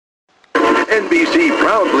NBC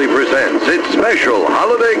proudly presents its special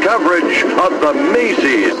holiday coverage of the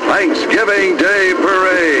Macy's Thanksgiving Day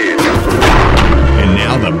Parade. And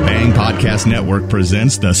now the Bang Podcast Network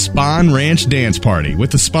presents the Spawn Ranch Dance Party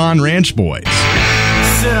with the Spawn Ranch Boys.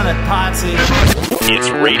 Sit on it, Potsy. It's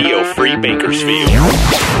Radio Free Bakersfield.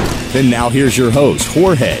 Then now here's your host,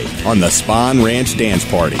 Jorge, on the Spawn Ranch Dance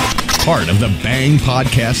Party, part of the Bang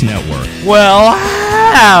Podcast Network. Well,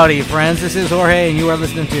 howdy, friends. This is Jorge, and you are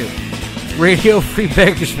listening to Radio Free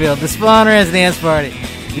Bakersfield, the Spawn Ranch Dance Party.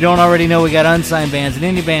 If you don't already know, we got unsigned bands and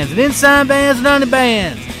indie bands and unsigned bands and indie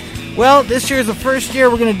bands. Well, this year is the first year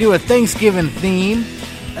we're going to do a Thanksgiving theme.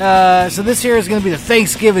 So this year is going to be the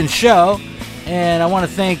Thanksgiving show. And I want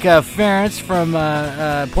to thank Ference from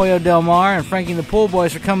Pollo Del Mar and Frankie and the Pool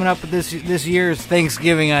Boys for coming up with this year's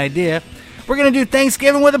Thanksgiving idea. We're going to do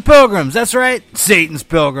Thanksgiving with the Pilgrims. That's right, Satan's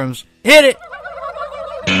Pilgrims. Hit it!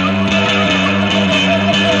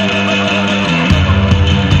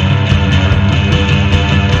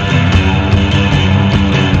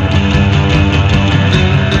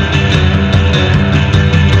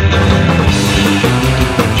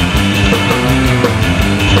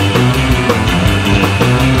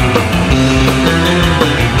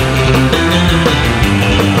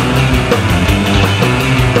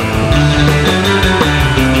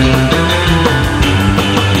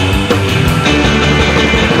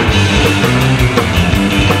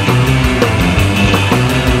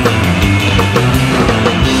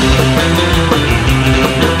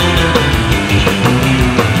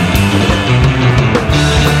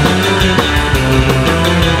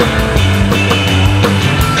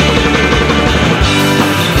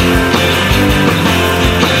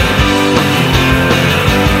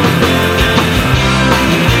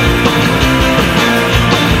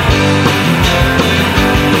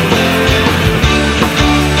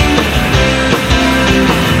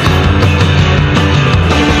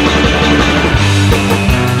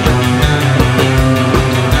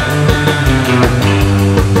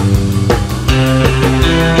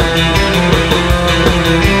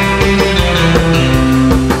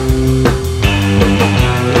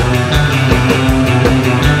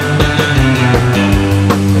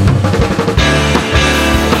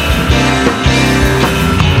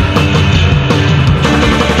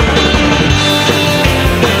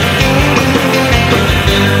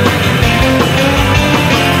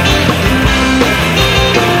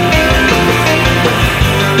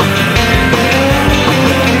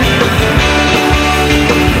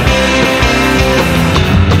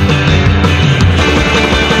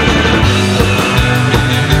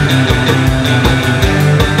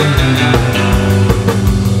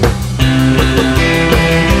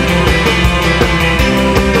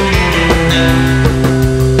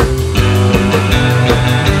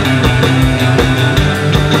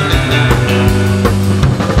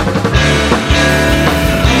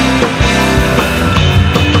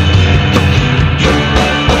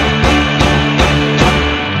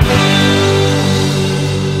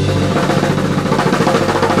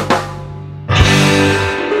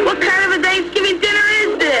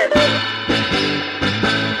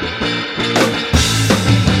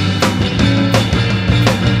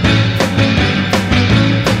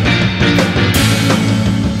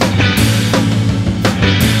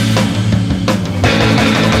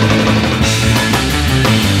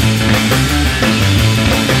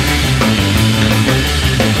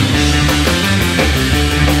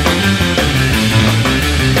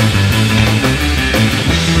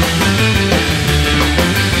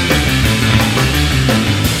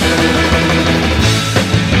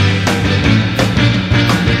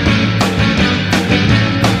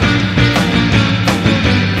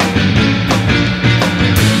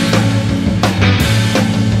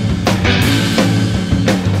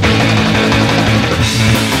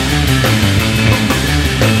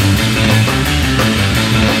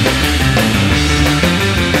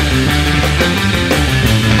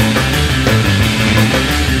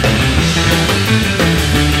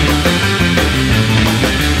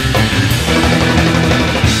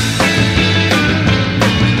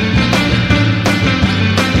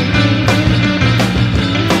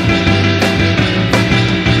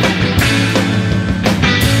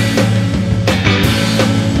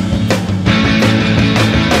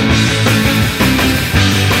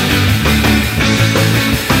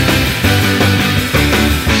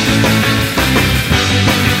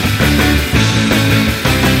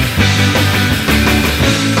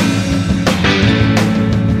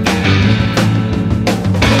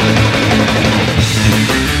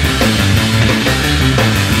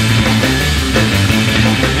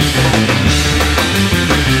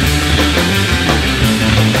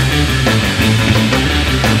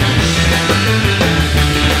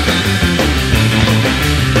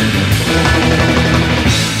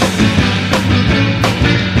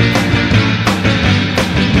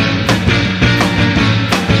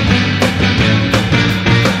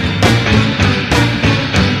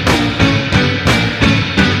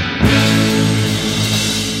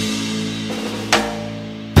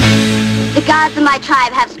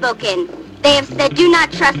 spoken. They have said, do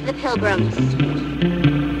not trust the pilgrims.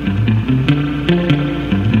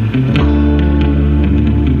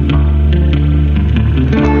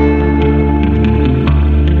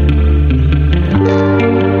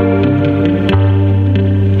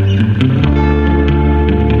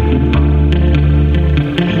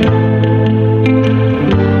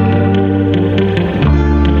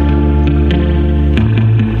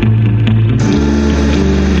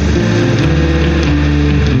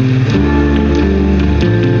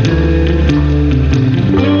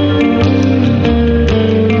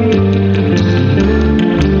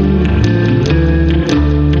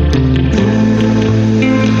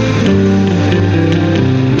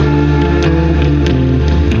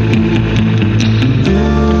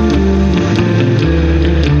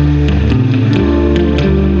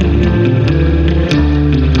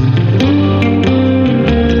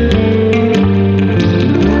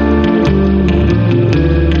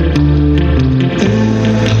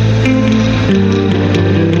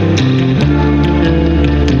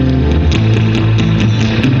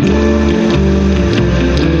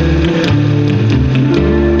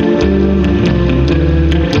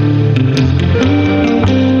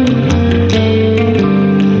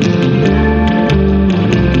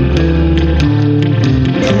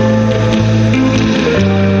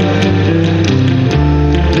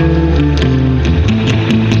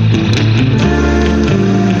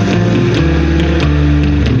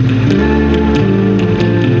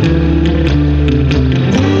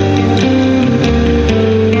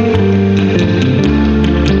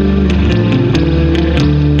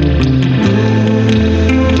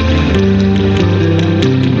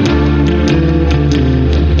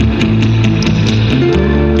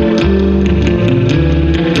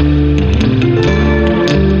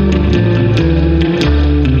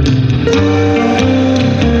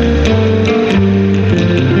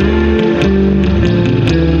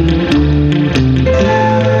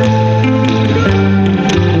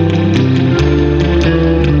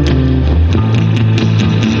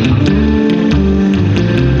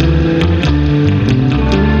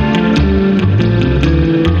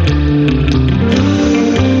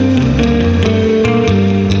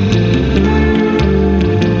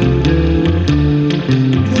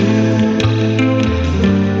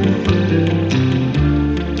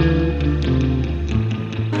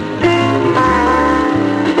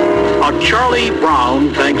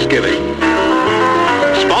 Thanksgiving.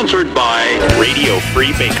 Sponsored by Radio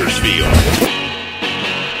Free Bakersfield.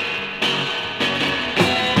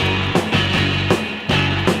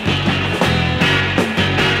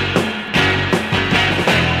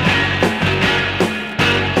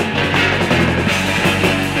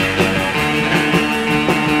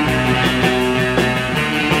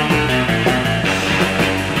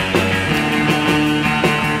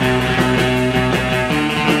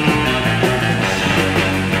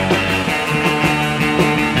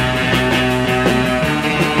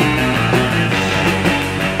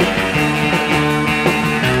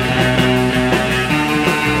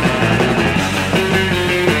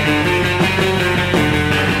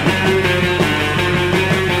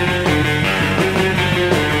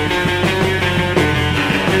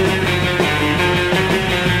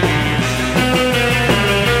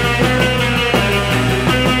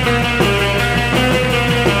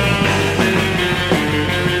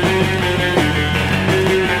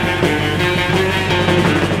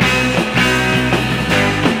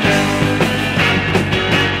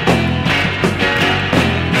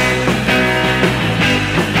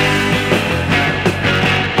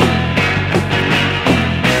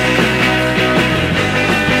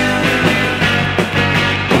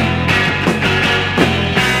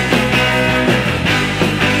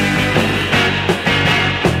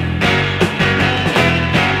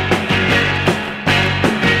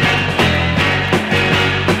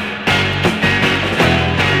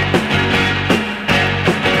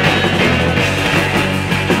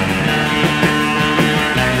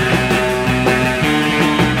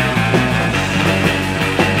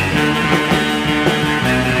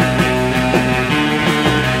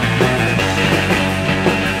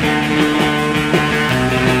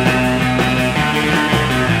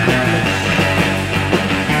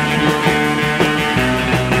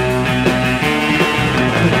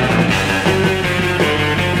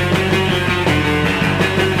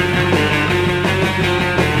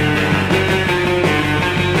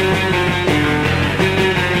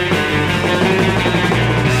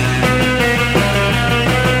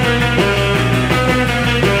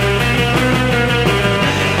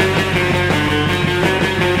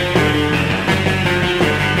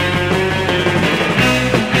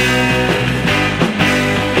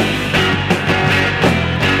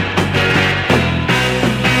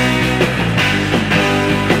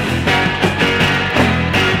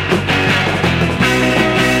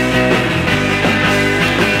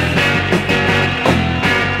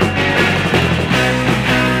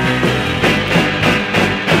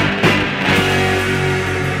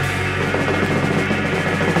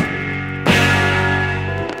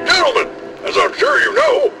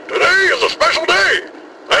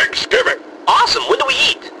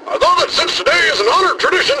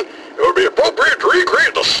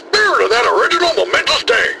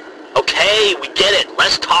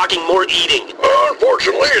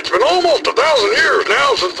 been almost 1,000 years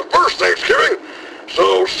now since the first Thanksgiving,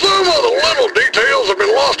 so some of the little details have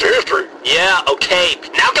been lost to history. Yeah, okay.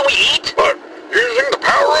 Now can we eat? But using the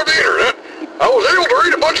power of the internet, I was able to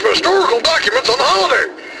read a bunch of historical documents on the holiday,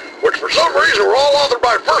 which for some reason were all authored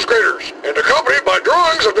by first graders and accompanied by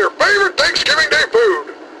drawings of their favorite Thanksgiving Day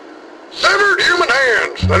food. Severed human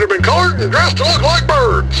hands that have been colored and dressed to look like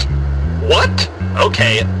birds. What?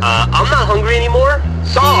 Okay, I'm not hungry anymore.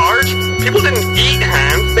 Sarge, people didn't eat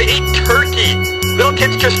hands, they ate turkey. Little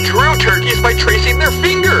kids just drew turkeys by tracing their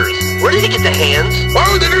fingers. Where did he get the hands? Why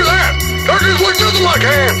would they do that? Turkeys look nothing like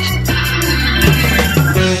hands.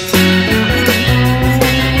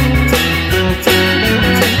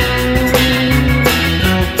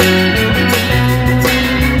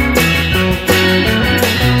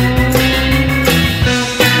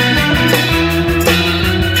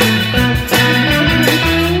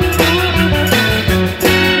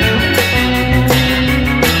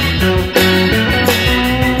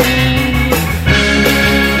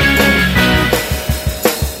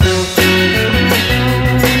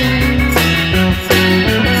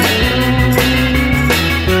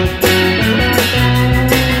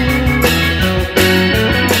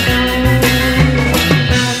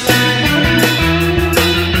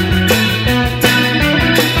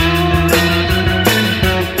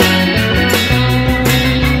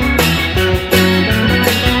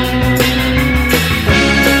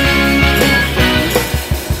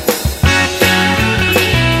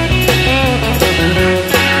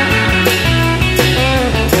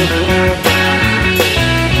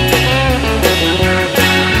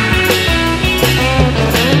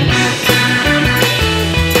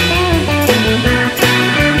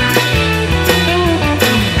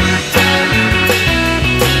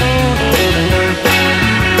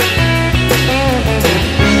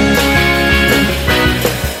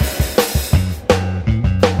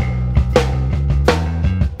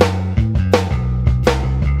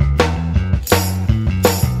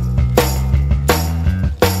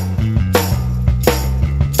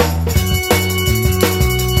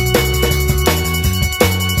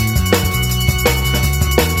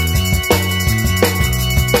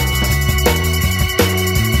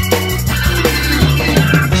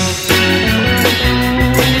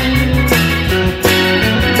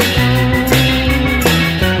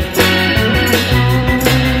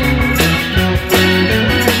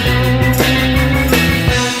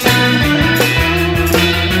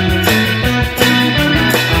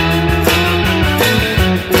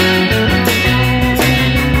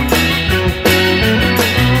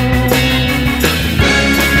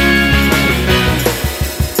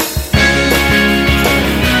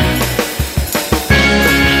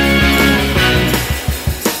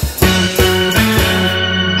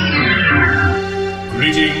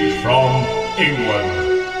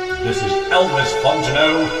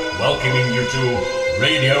 welcoming you to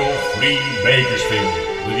Radio Free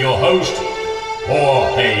Bakersfield with your host,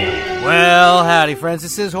 Jorge. Well, howdy, friends.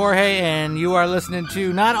 This is Jorge, and you are listening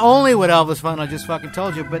to not only what Elvis Funnel just fucking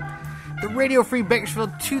told you, but the Radio Free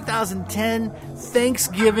Bakersfield 2010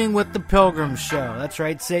 Thanksgiving with the Pilgrims show. That's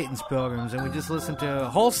right, Satan's Pilgrims. And we just listened to a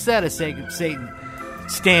whole set of Satan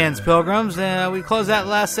Stands Pilgrims. And we closed that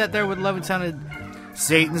last set there with Loving Sounded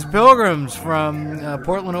Satan's Pilgrims from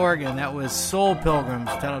Portland, Oregon. That was Soul Pilgrims,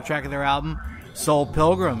 title track of their album, Soul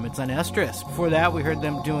Pilgrim. It's on Estrus. Before that, we heard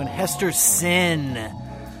them doing Hester Sin,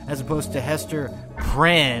 as opposed to Hester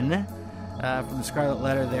Pren, from the Scarlet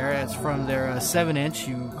Letter there. It's from their 7-inch,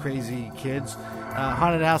 you crazy kids.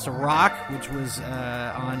 Haunted House of Rock, which was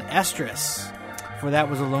on Estrus. For that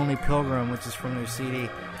was A Lonely Pilgrim, which is from their CD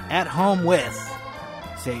At Home With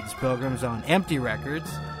Satan's Pilgrims on Empty Records.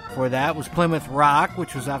 For that was Plymouth Rock,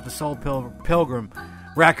 which was off the Soul Pilgrim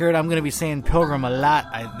record. I'm going to be saying Pilgrim a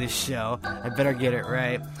lot this show. I better get it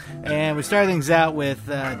right. And we started things out with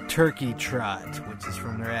Turkey Trot, which is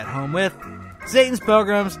from their At Home With Satan's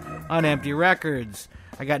Pilgrims on Empty Records.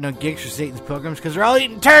 I got no gigs for Satan's Pilgrims because they're all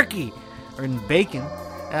eating turkey or bacon.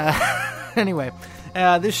 Anyway,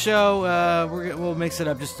 this show, we'll mix it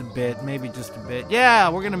up just a bit, maybe just a bit. Yeah,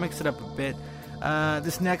 we're going to mix it up a bit.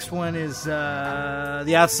 This next one is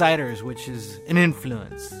The Outsiders, which is an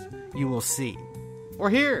influence. You will see. Or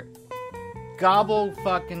hear. Gobble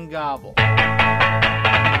fucking gobble.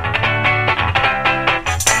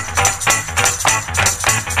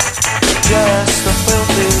 Just a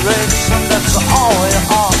filthy rich, and that's all we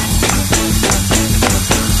are.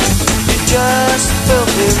 You're just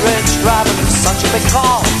filthy rich, driving such a big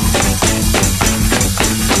car.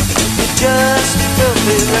 You're just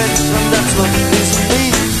filthy rich, and that's what pleases me.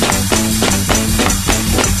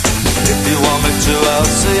 If you want me to to, I'll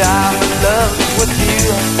say I'm in love with you.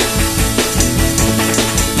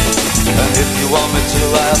 And if you want me to,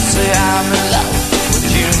 I'll say I'm in love with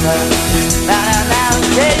you now. Now,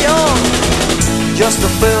 yeah, you're just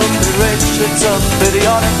a filthy rich, it's a pity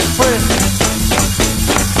on it free.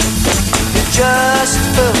 You're just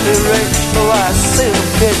filthy rich, oh I see the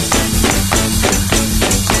pitch.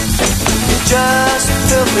 You're just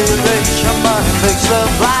filthy rich, your money makes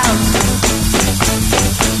love blind.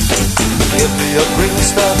 Give me your green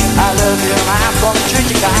stuff, I love you and I'm gonna treat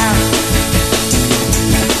you kind.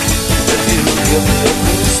 If you give me your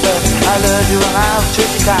green stuff, I love you and I'll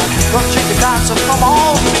treat you kind. Gonna treat you kind, so come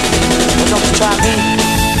on, but don't you try me.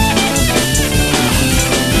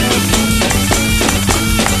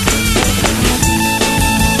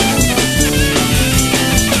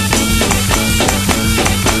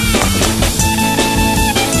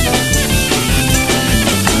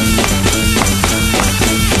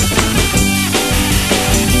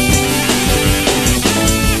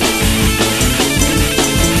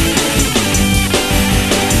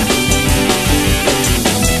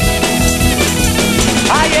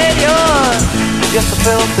 Just a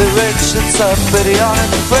filthy rich, it's a pity on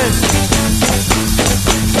it fridge.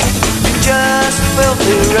 Just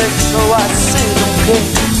filthy rich, so I see them kick.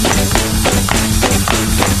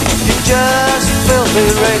 You're just filthy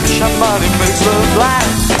rich, and money makes love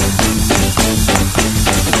blind.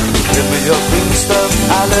 Give me your green stuff,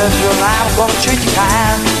 I love you and I'm gonna treat you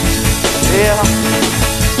kind. Yeah,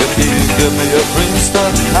 if you give me your green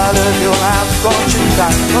stuff, I love you and I'm gonna treat you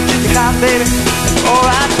kind. Gonna treat you kind, baby,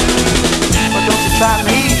 alright. But don't you try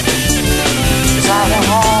me, 'cause I want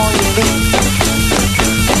all you need.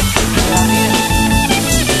 I'm here,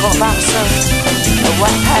 gonna buy myself a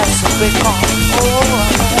white house, a big car. Oh,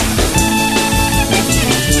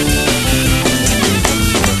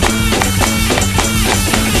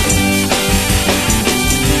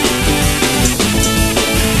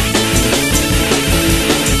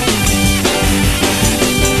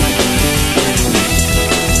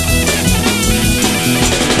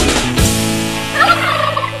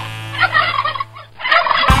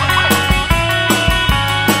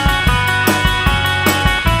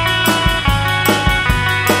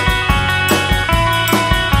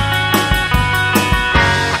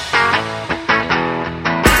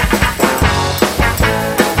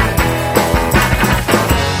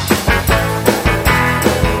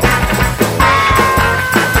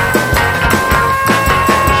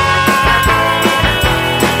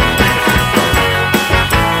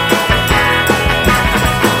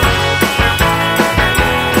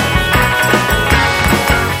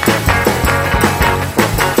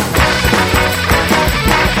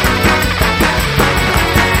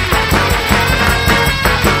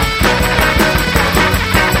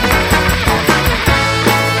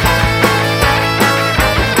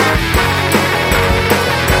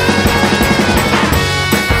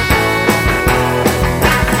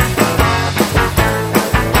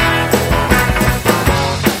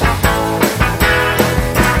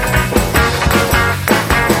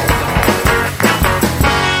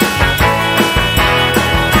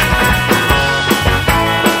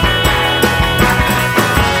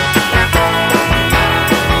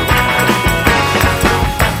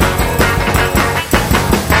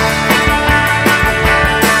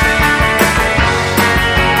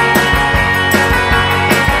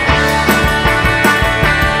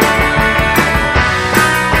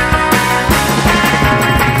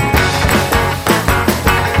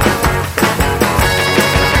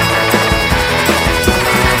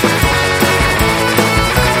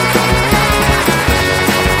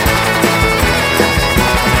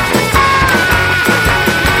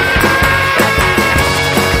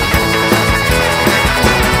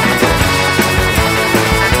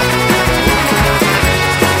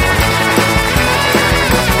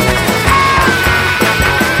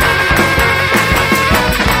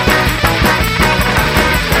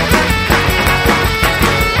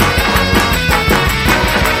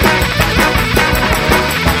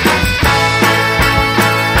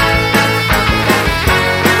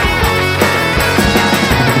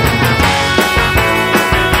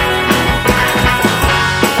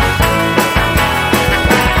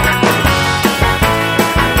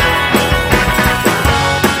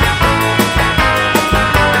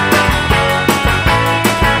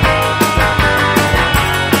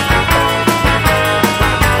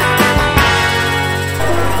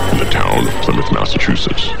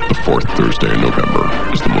 Massachusetts, the fourth Thursday in November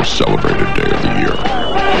is the most celebrated day of the year.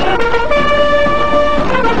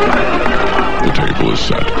 The table is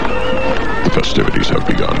set. The festivities have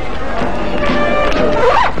begun.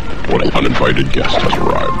 What uninvited guest has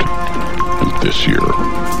arrived? And this year,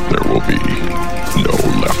 there will be no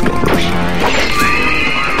leftovers.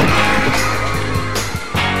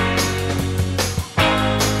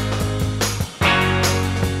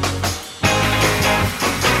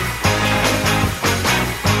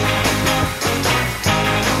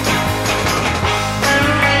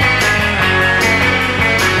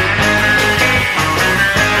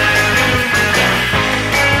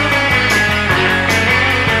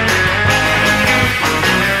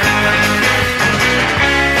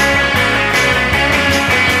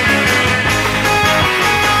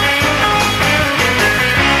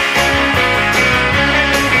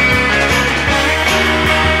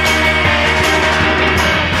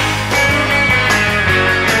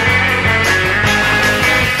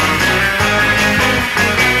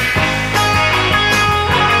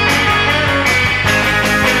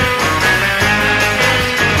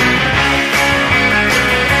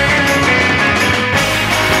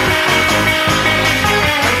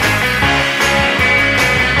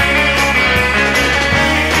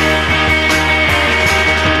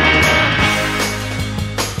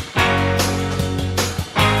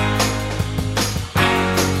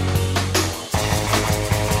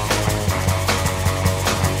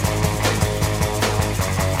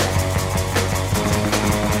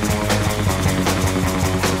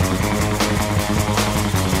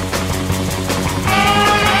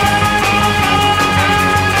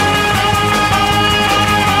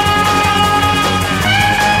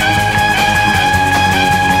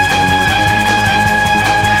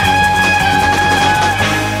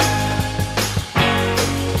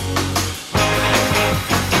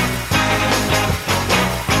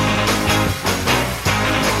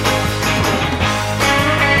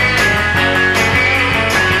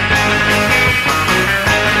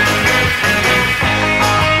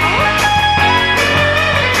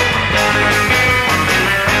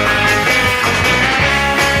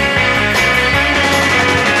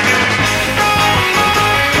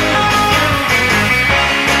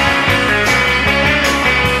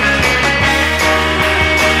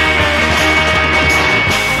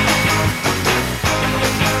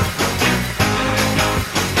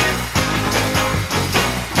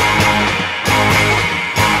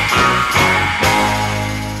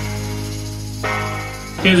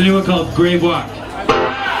 Here's a new one called Grave Walk.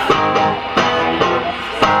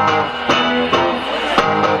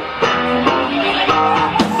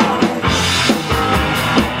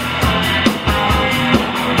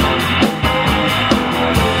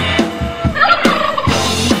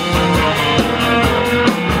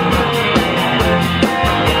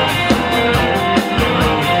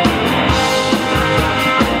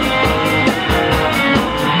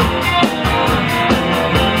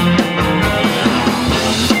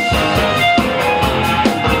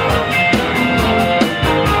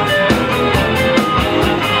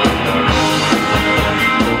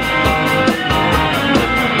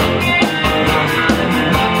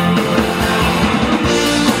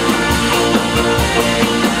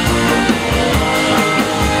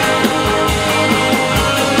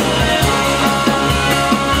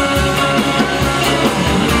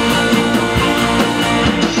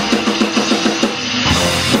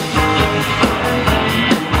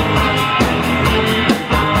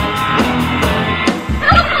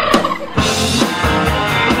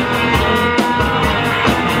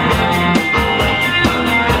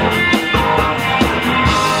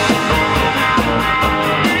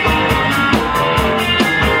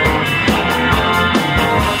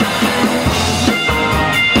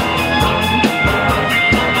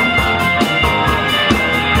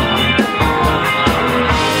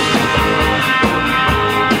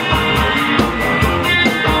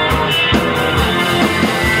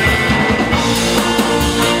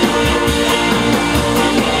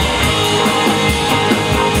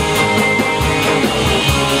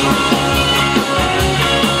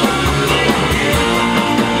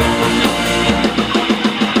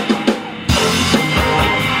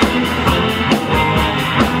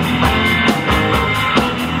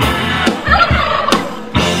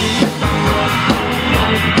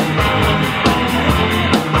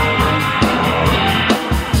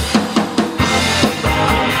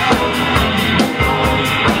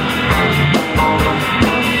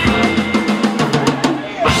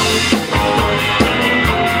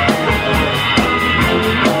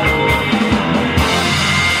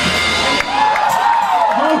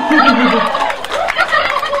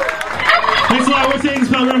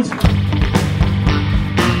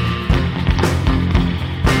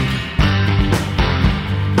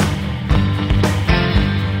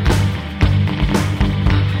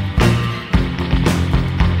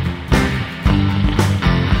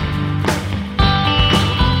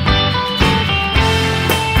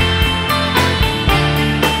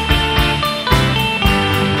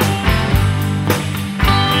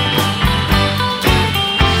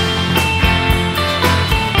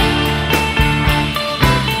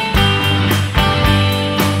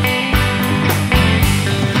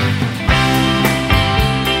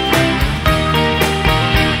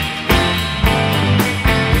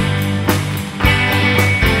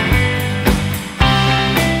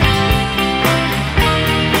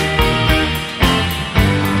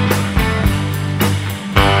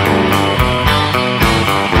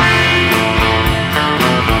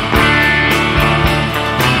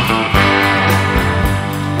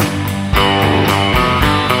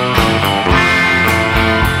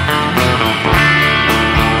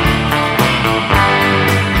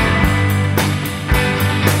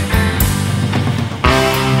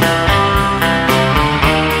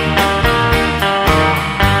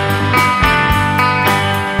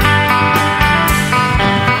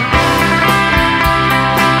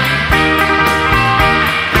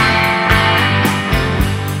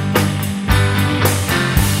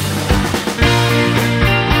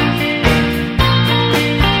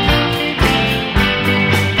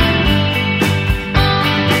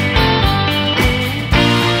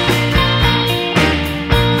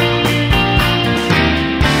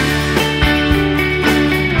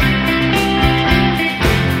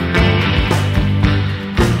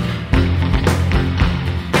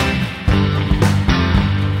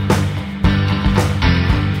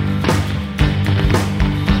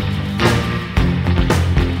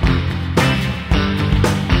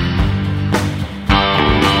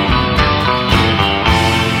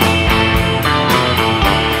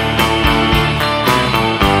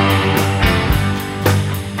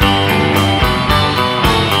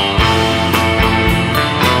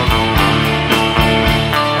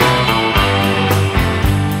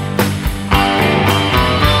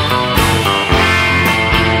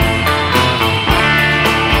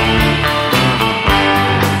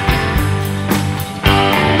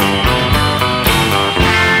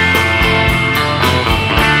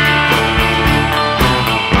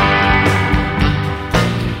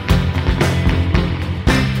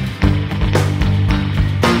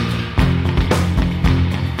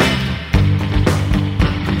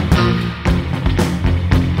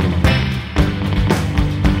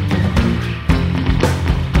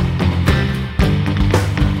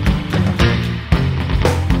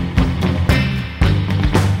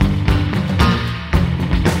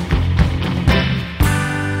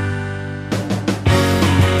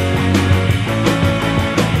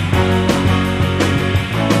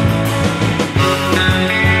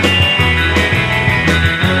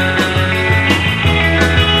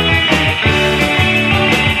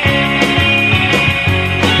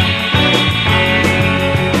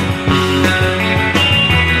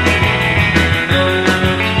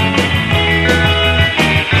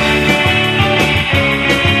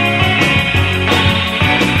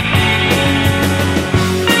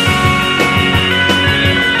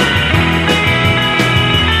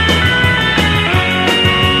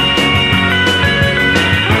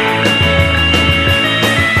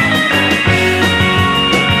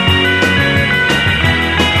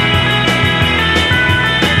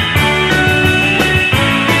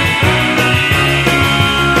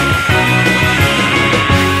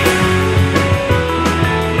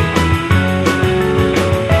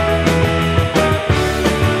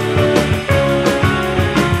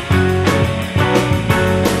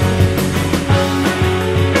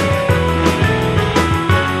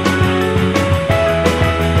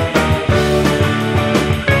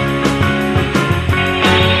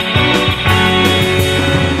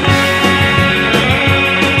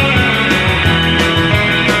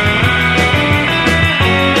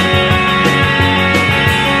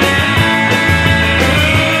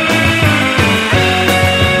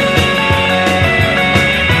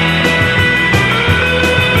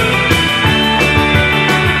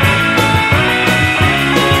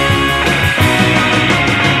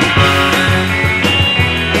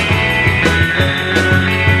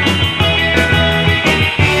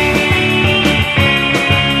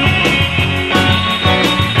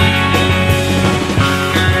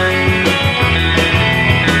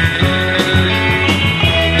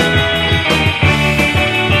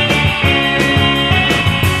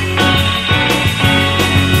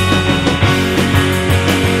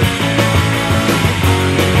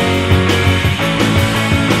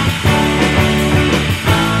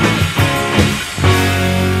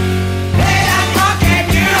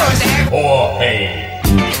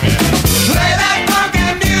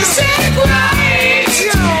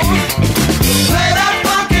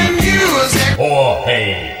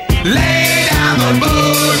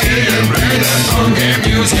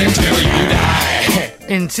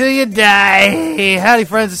 until you die. Howdy,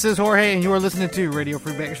 friends. This is Jorge, and you are listening to Radio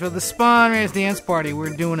Free Bakersfield, the Spawn Ranch Dance Party.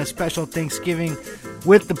 We're doing a special Thanksgiving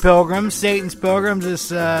with the Pilgrims, Satan's Pilgrims,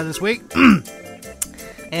 this week.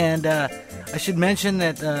 And I should mention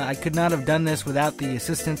that I could not have done this without the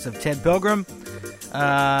assistance of Ted Pilgrim.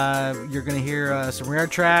 You're going to hear some rare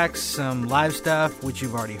tracks, some live stuff, which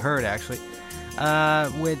you've already heard, actually.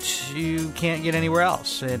 Which you can't get anywhere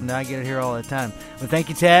else, and I get it here all the time. Well, thank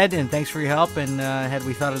you, Ted, and thanks for your help. And had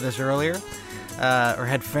we thought of this earlier, or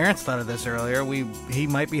had Ference thought of this earlier, he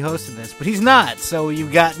might be hosting this, but he's not. So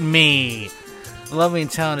you've got me, lovely and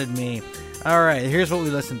talented me. All right, here's what we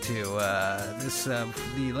listened to.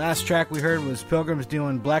 The last track we heard was Pilgrims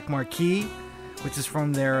doing Black Marquis, which is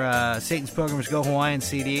from their Satan's Pilgrims Go Hawaiian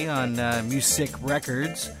CD on Music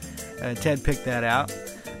Records. Ted picked that out.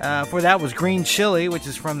 For that was Green Chili, which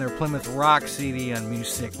is from their Plymouth Rock CD on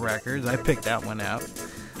Music Records. I picked that one out.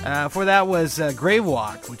 For that was Grave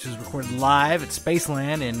Walk, which was recorded live at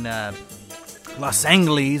Spaceland in Los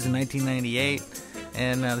Angeles in 1998.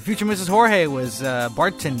 And the future Mrs. Jorge was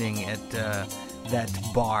bartending at that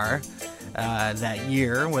bar that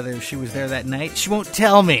year. Whether she was there that night, she won't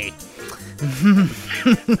tell me.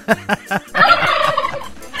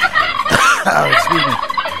 Oh, excuse me.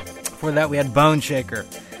 For that, we had Bone Shaker.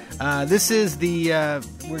 This is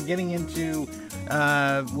we're getting into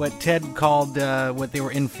what Ted called what they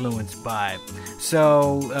were influenced by.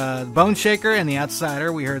 So, Bone Shaker and The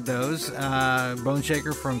Outsider, we heard those. Bone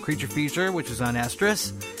Shaker from Creature Feature, which is on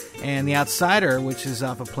Estrus, and The Outsider, which is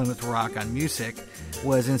off of Plymouth Rock on Music,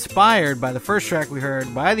 was inspired by the first track we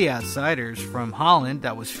heard by The Outsiders from Holland.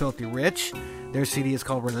 That was Filthy Rich. Their CD is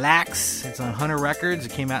called Relax. It's on Hunter Records.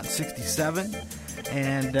 It came out in '67.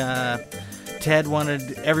 And Ted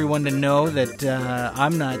wanted everyone to know that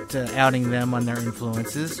I'm not outing them on their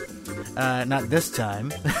influences. Not this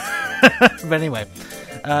time. But anyway,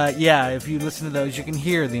 if you listen to those, you can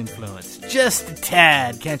hear the influence. Just a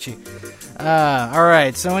tad, can't you? All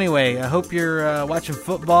right, so anyway, I hope you're watching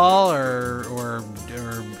football or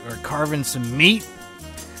carving some meat.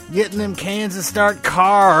 Getting them cans to start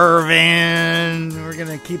carving. We're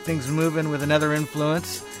going to keep things moving with another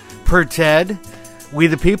influence. Per Ted, We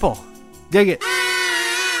the People. Dig it.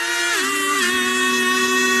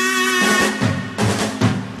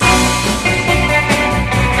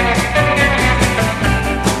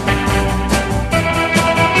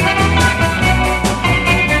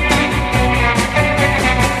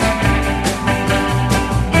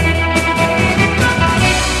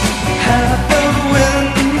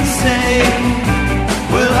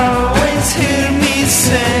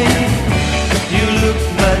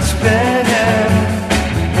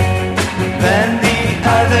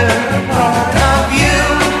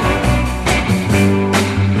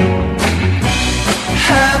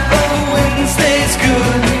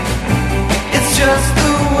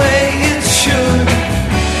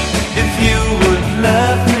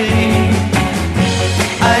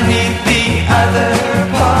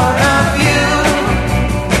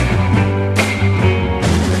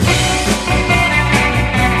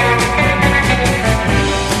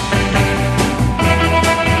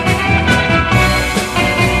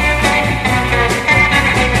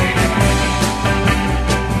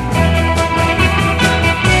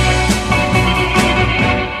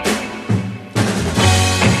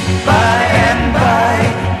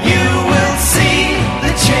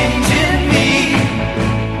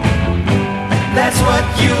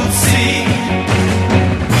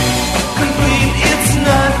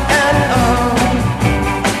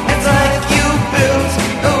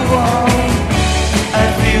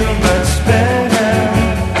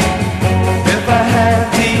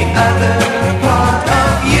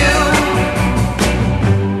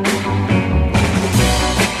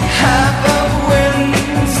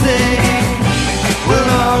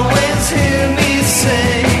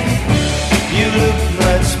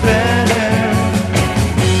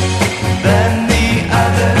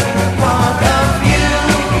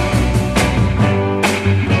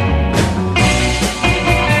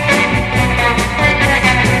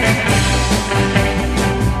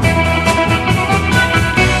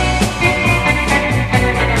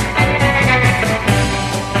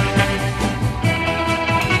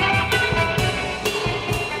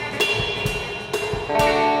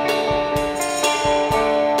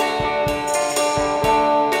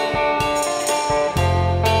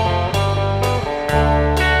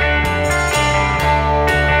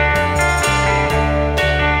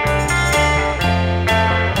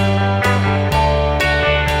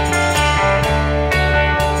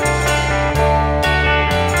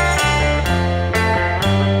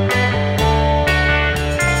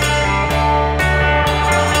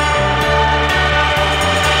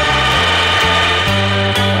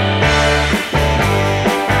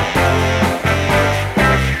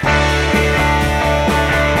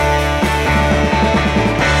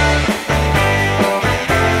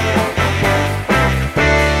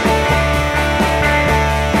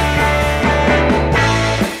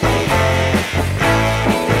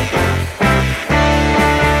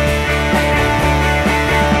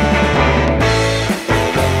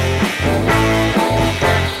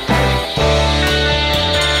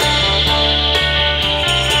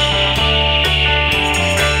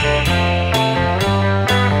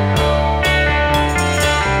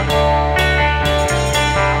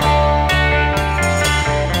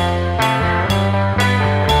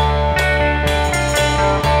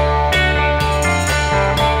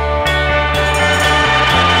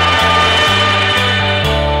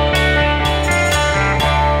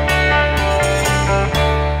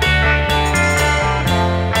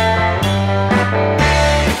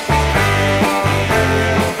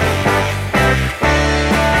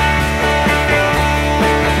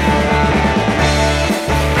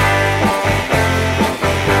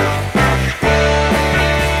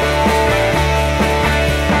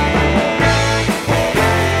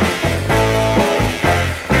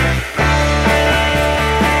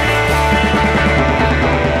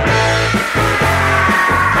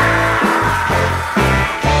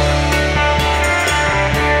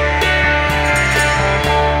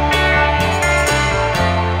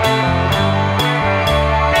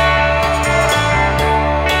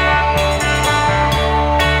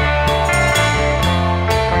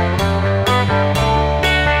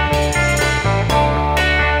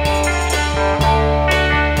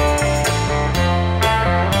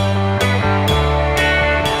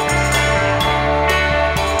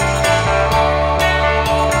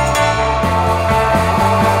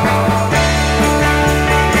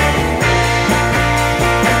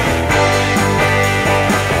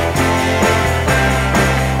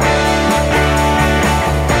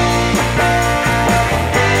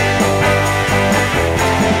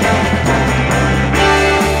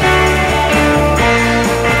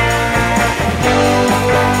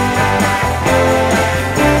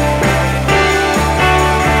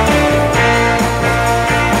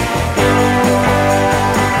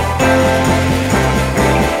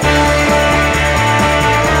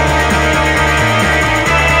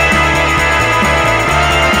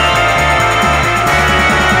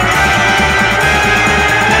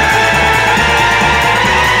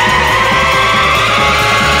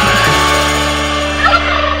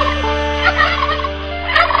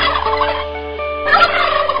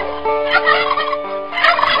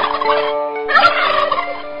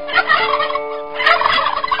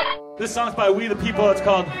 This song's by We the People. It's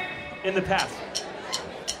called In the Past.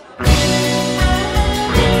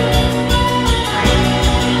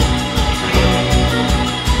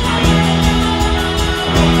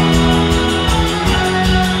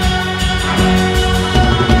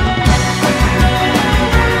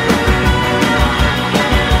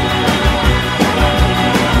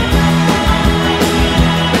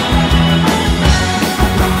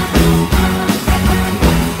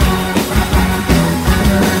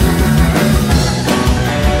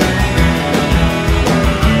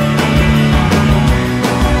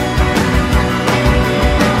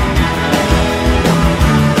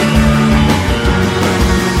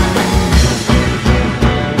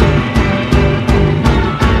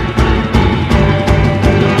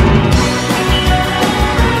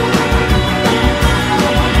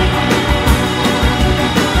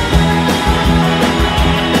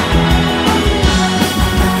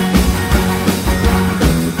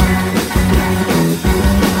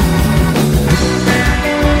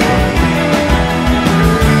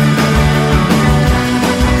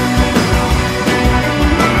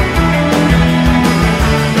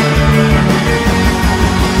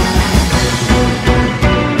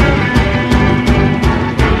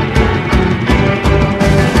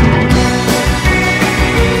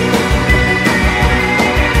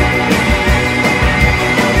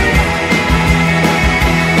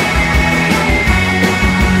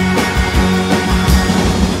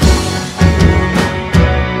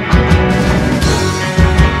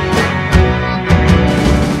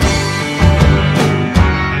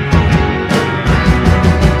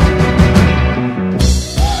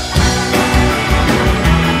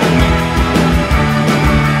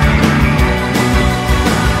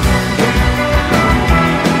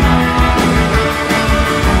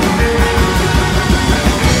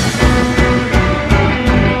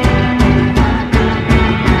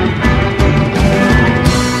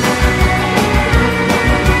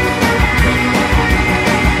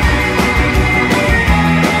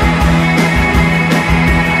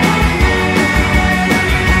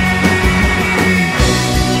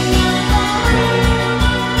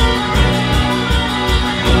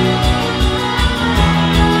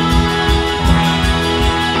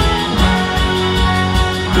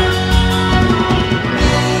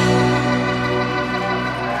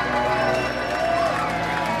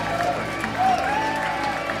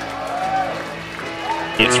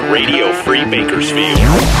 It's Radio Free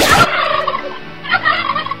Bakersfield.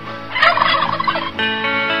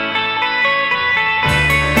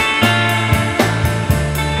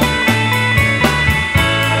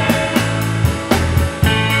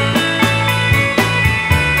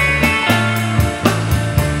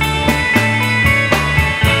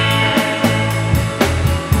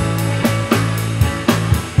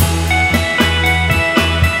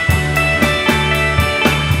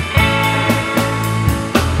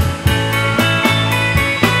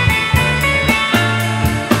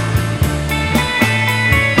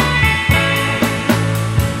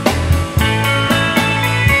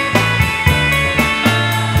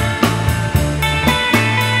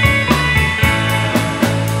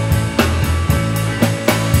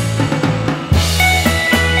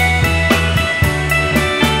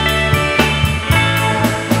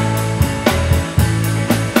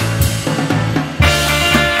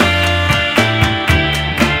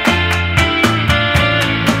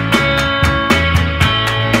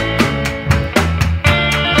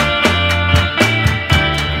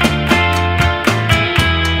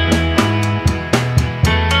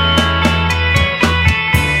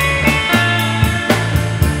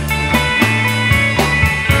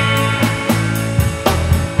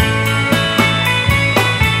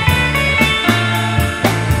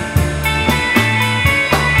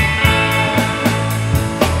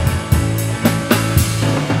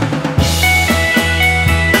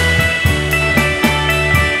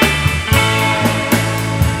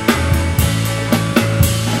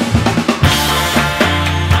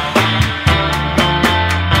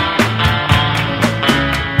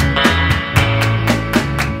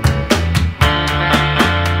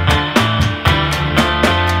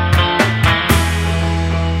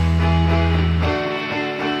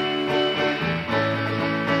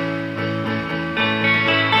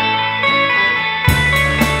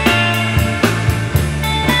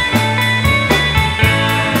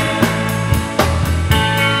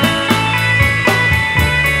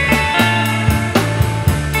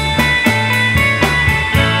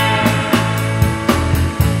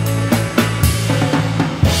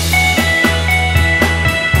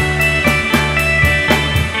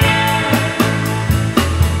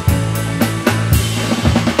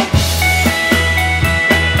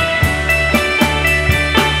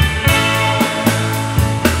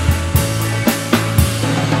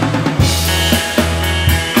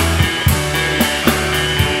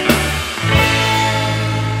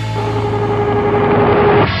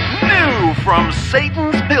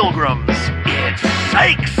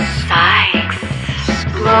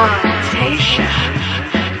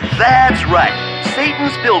 right.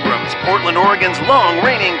 Satan's Pilgrims, Portland, Oregon's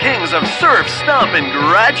long-reigning kings of surf, stomp, and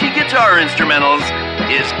garagey guitar instrumentals,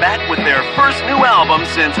 is back with their first new album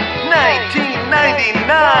since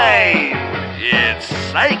 1999. It's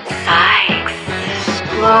Sykes.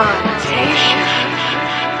 Exploitation.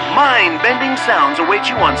 Mind-bending sounds await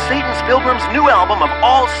you on Satan's Pilgrim's new album of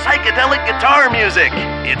all psychedelic guitar music.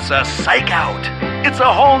 It's a psych out. It's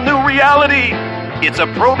a whole new reality. It's a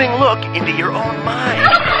probing look into your own mind.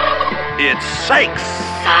 It's Sykes.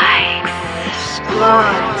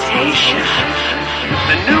 Exploitation.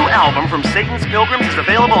 The new album from Satan's Pilgrims is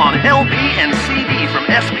available on LP and CD from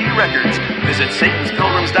SP Records. Visit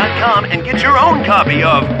satanspilgrims.com and get your own copy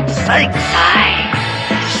of Sykes.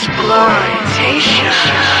 Exploitation.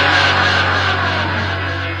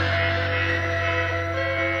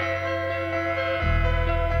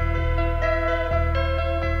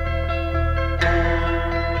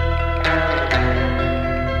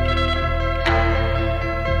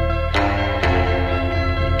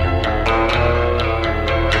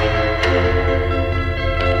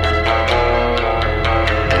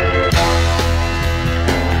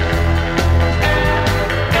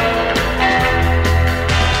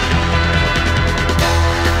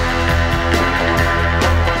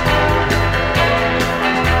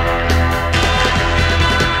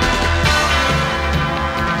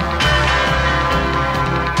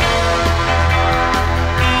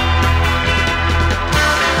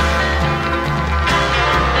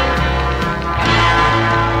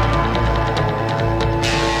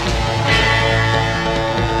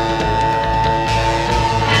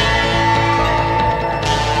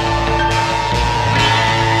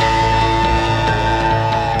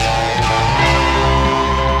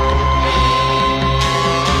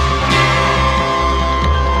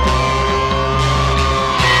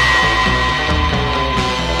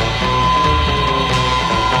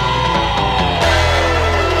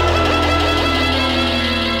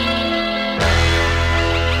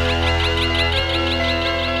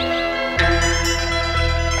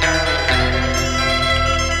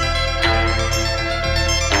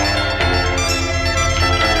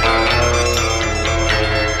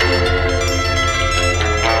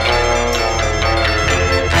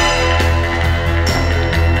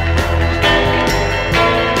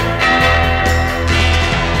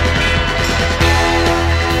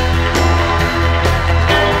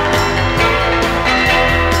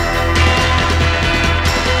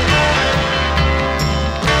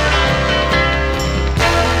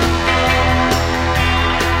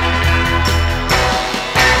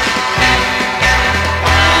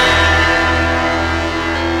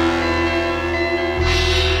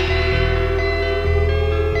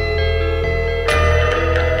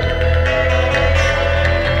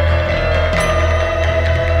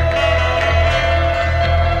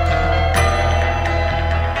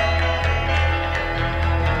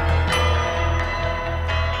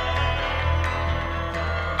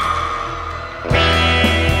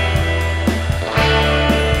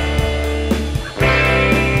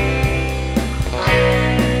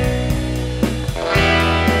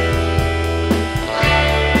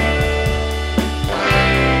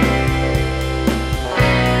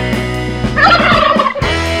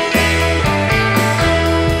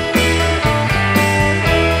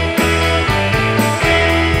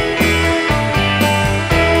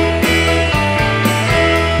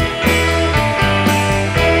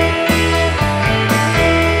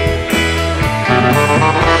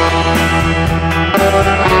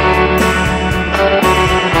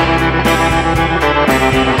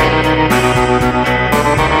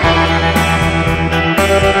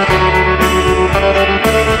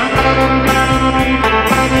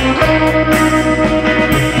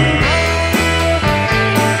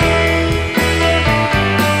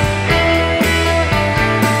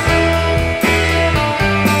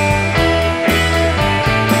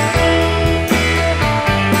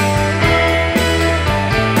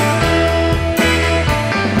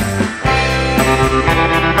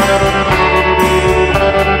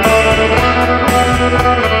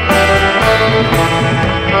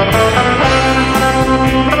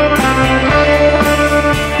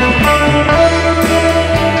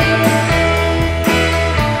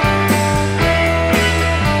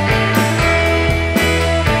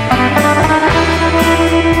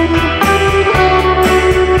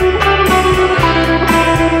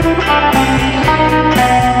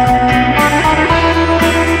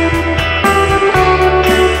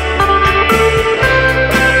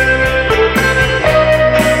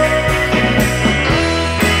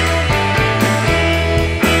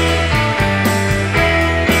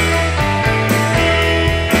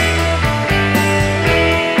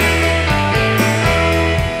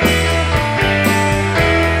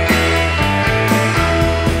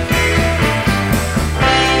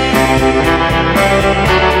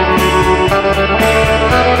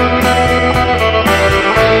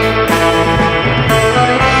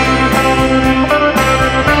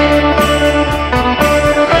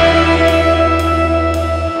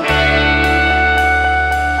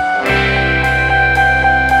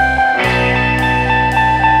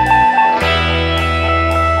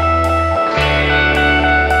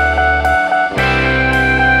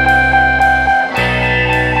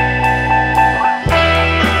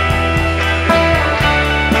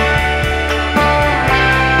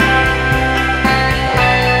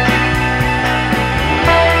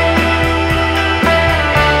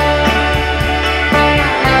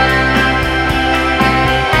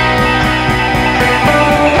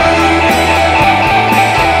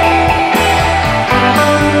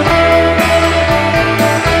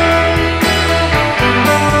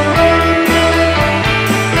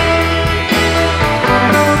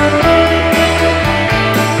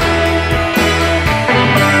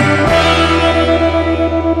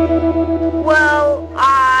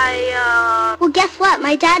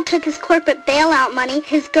 corporate bailout money,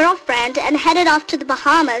 his girlfriend, and headed off to the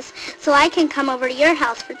Bahamas so I can come over to your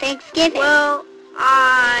house for Thanksgiving. Well,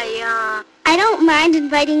 I don't mind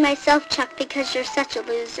inviting myself, Chuck, because you're such a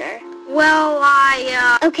loser. Well,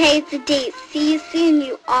 Okay, it's a date. See you soon,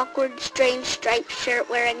 you awkward, strange striped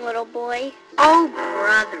shirt-wearing little boy. Oh,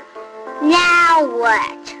 brother. Now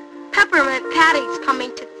what? Peppermint Patty's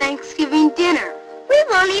coming to Thanksgiving dinner. We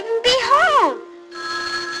won't even be home.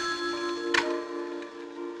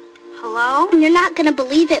 Hello? You're not going to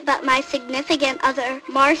believe it, but my significant other,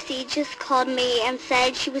 Marcy, just called me and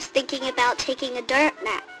said she was thinking about taking a dirt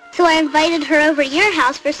nap. So I invited her over to your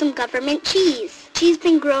house for some government cheese. She's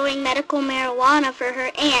been growing medical marijuana for her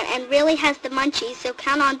aunt and really has the munchies, so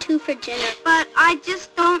count on 2 for dinner. But I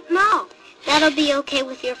just don't know. That'll be okay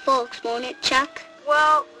with your folks, won't it, Chuck?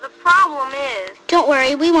 Well, the problem is... Don't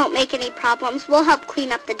worry, we won't make any problems. We'll help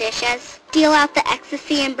clean up the dishes. Deal out the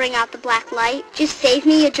ecstasy and bring out the black light. Just save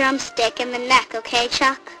me a drumstick and the neck, okay,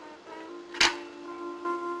 Chuck?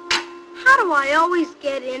 How do I always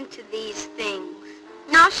get into these things?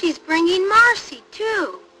 Now she's bringing Marcy,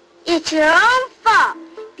 too. It's your own fault,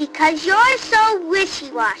 because you're so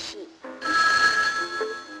wishy-washy.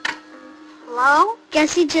 Hello?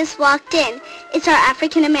 Guess he just walked in. It's our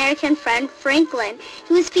African-American friend, Franklin.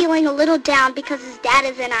 He was feeling a little down because his dad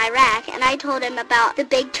is in Iraq, and I told him about the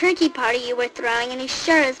big turkey party you were throwing, and he's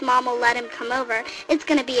sure his mom will let him come over. It's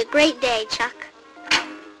going to be a great day, Chuck.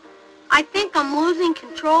 I think I'm losing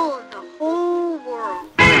control of the whole world.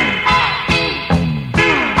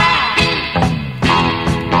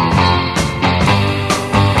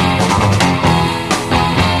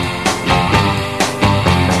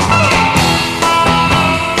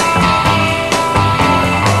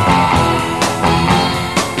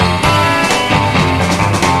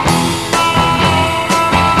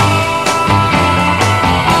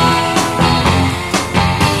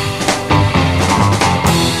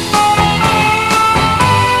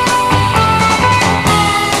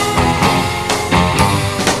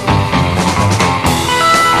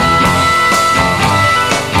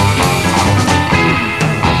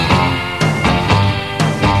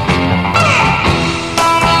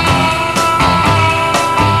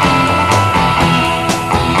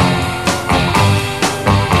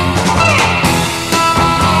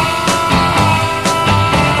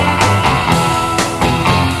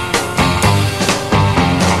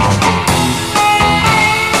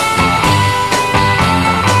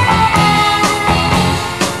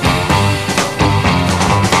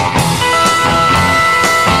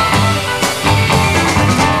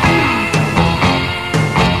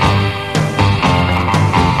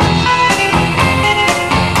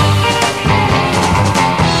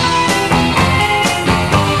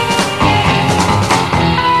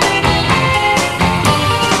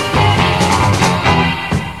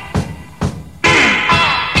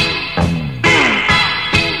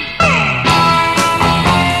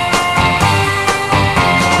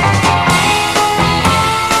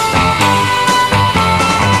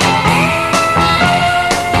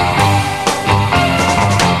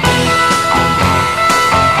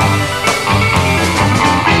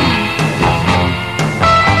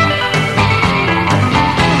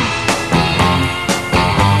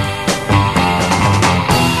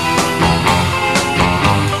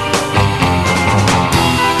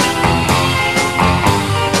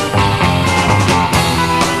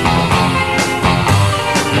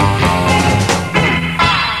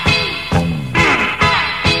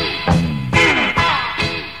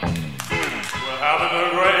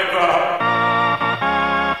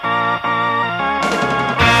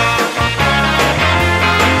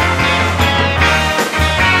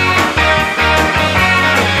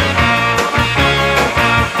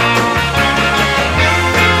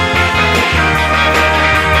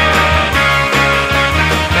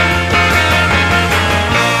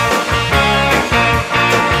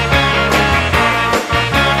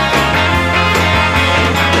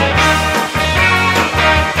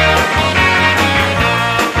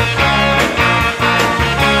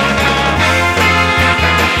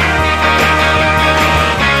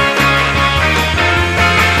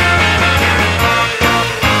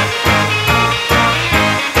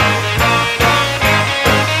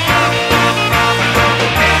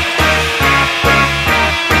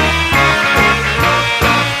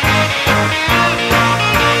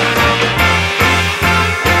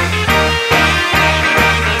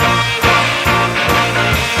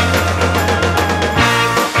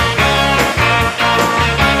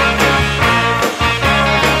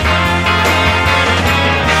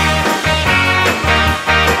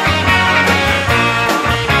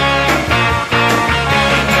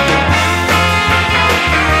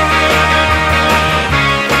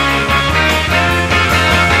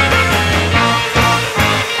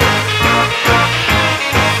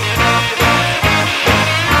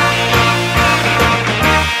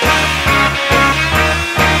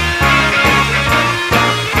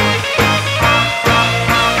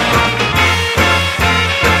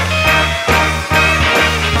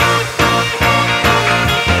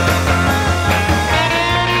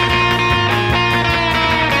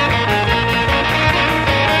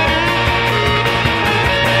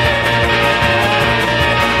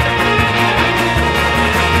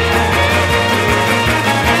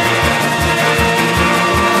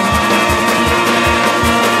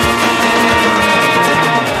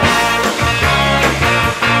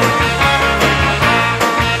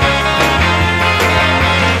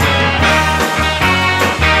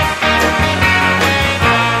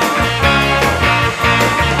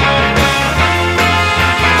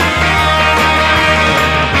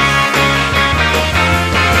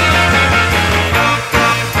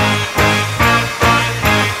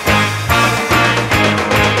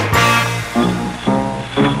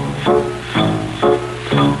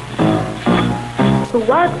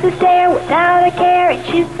 up the stair without a care and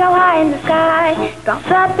shoots so high in the sky. Bounce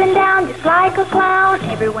up and down just like a clown.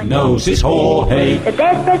 Everyone knows his Jorge. The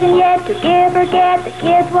best present yet to give or get. The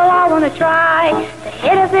kids will all want to try. The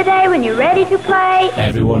hit of the day when you're ready to play.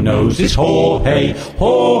 Everyone knows his Jorge.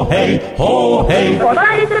 Jorge, Jorge. For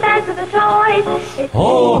fun is the best of the toys. It's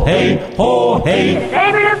Jorge, Jorge. the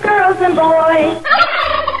favorite of girls and boys.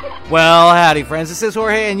 Well, howdy, friends. This is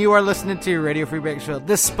Jorge, and you are listening to Radio Free Bakersfield,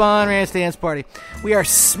 the Spawn Ranch Dance Party. We are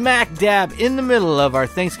smack dab in the middle of our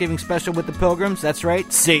Thanksgiving special with the Pilgrims. That's right,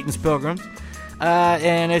 Satan's Pilgrims.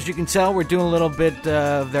 And as you can tell, we're doing a little bit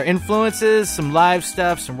of their influences, some live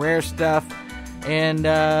stuff, some rare stuff, and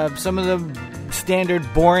some of the standard,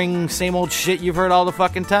 boring, same old shit you've heard all the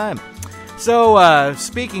fucking time. So,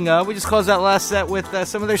 speaking of, we just closed out last set with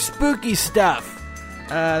some of their spooky stuff.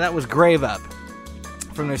 That was Grave Up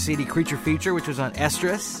from their CD Creature Feature, which was on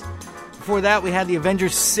Estrus. Before that, we had the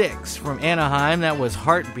Avengers 6 from Anaheim. That was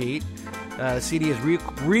Heartbeat. The CD is real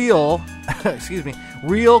cool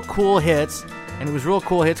hits. And it was real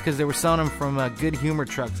cool hits because they were selling them from Good Humor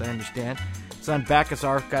Trucks, I understand. It's on Backus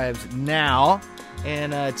Archives now.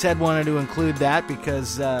 And Ted wanted to include that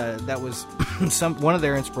because that was one of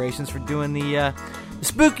their inspirations for doing the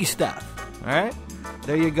spooky stuff. All right?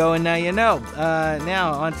 There you go, and now you know.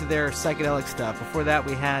 Now, on to their psychedelic stuff. Before that,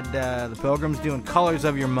 we had the Pilgrims doing Colors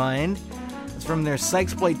of Your Mind. It's from their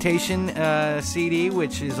Psychsploitation CD,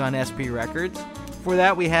 which is on SP Records. Before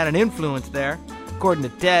that, we had an influence there, according to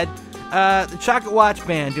Ted. The Chocolate Watch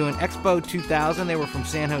Band doing Expo 2000. They were from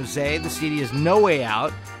San Jose. The CD is No Way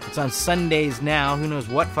Out. It's on Sundays now. Who knows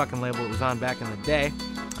what fucking label it was on back in the day.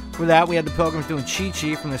 For that, we had the Pilgrims doing Chi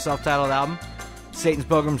Chi from their self-titled album. Satan's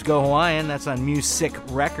Pilgrims Go Hawaiian. That's on Music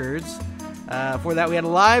Records. For that, we had a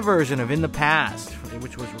live version of In the Past,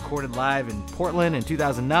 which was recorded live in Portland in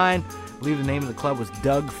 2009. I believe the name of the club was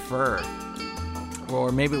Doug Fur.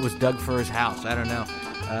 Or maybe it was Doug Fur's house. I don't know.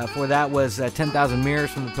 For that was 10,000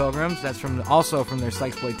 Mirrors from the Pilgrims. That's also from their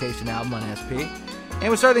Psychsploitation album on SP.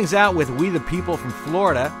 And we start things out with We the People from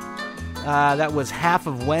Florida. That was Half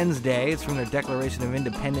of Wednesday. It's from their Declaration of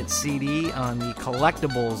Independence CD on the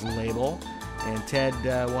Collectibles label. And Ted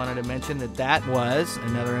wanted to mention that was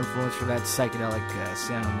another influence for that psychedelic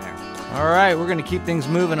sound there. All right, we're going to keep things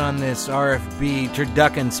moving on this RFB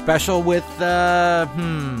Turducken special with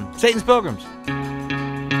Satan's Pilgrims.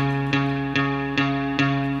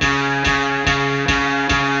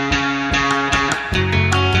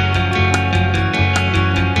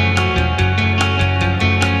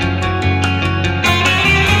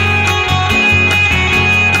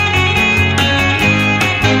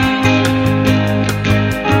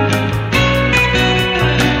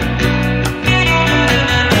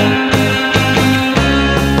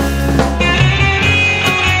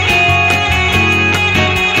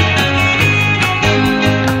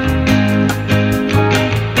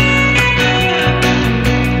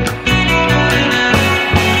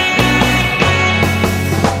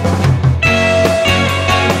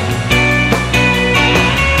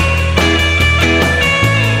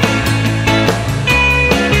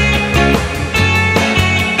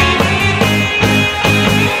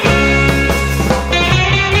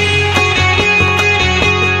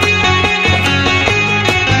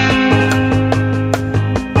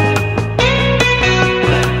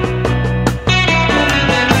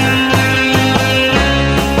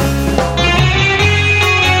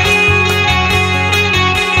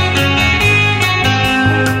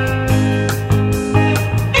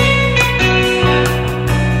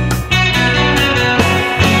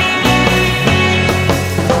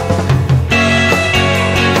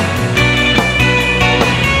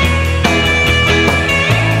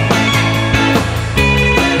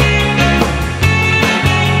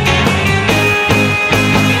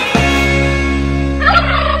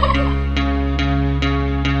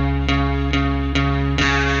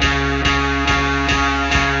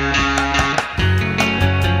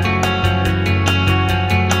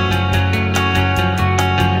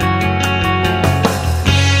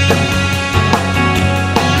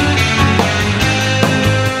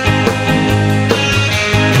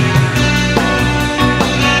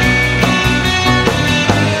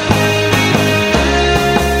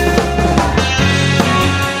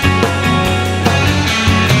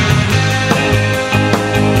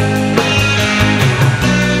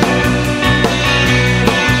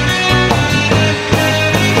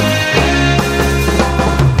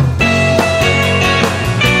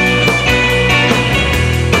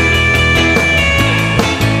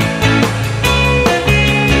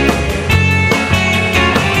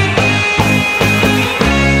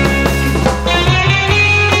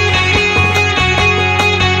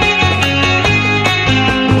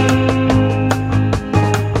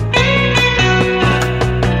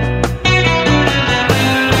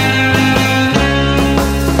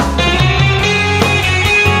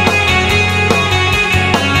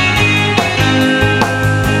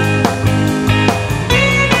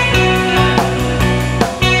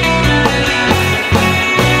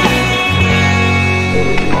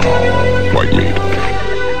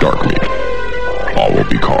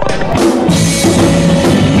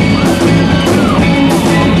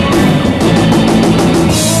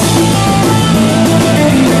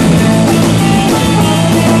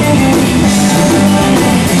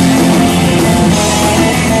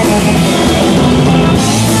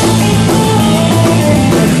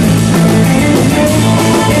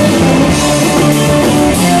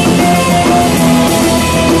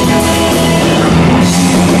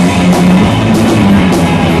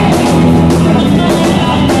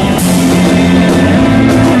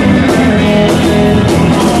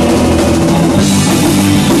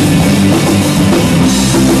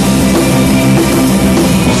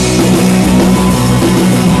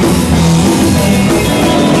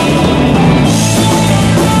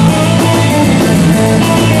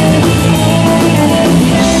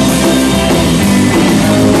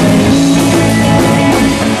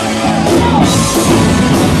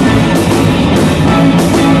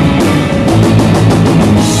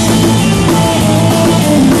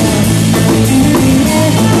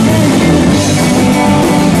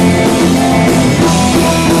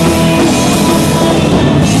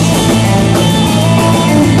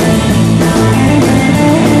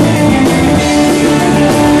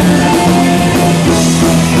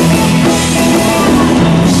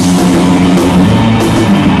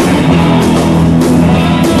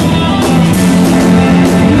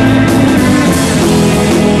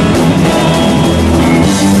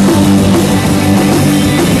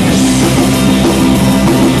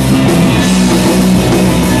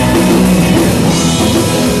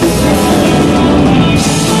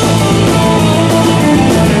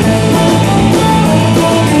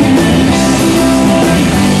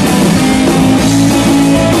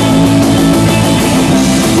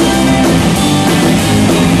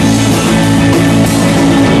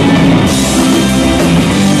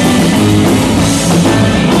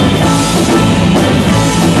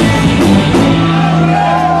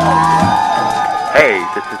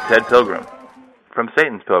 Pilgrim from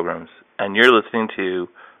Satan's Pilgrims, and you're listening to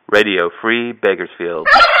Radio Free Bakersfield.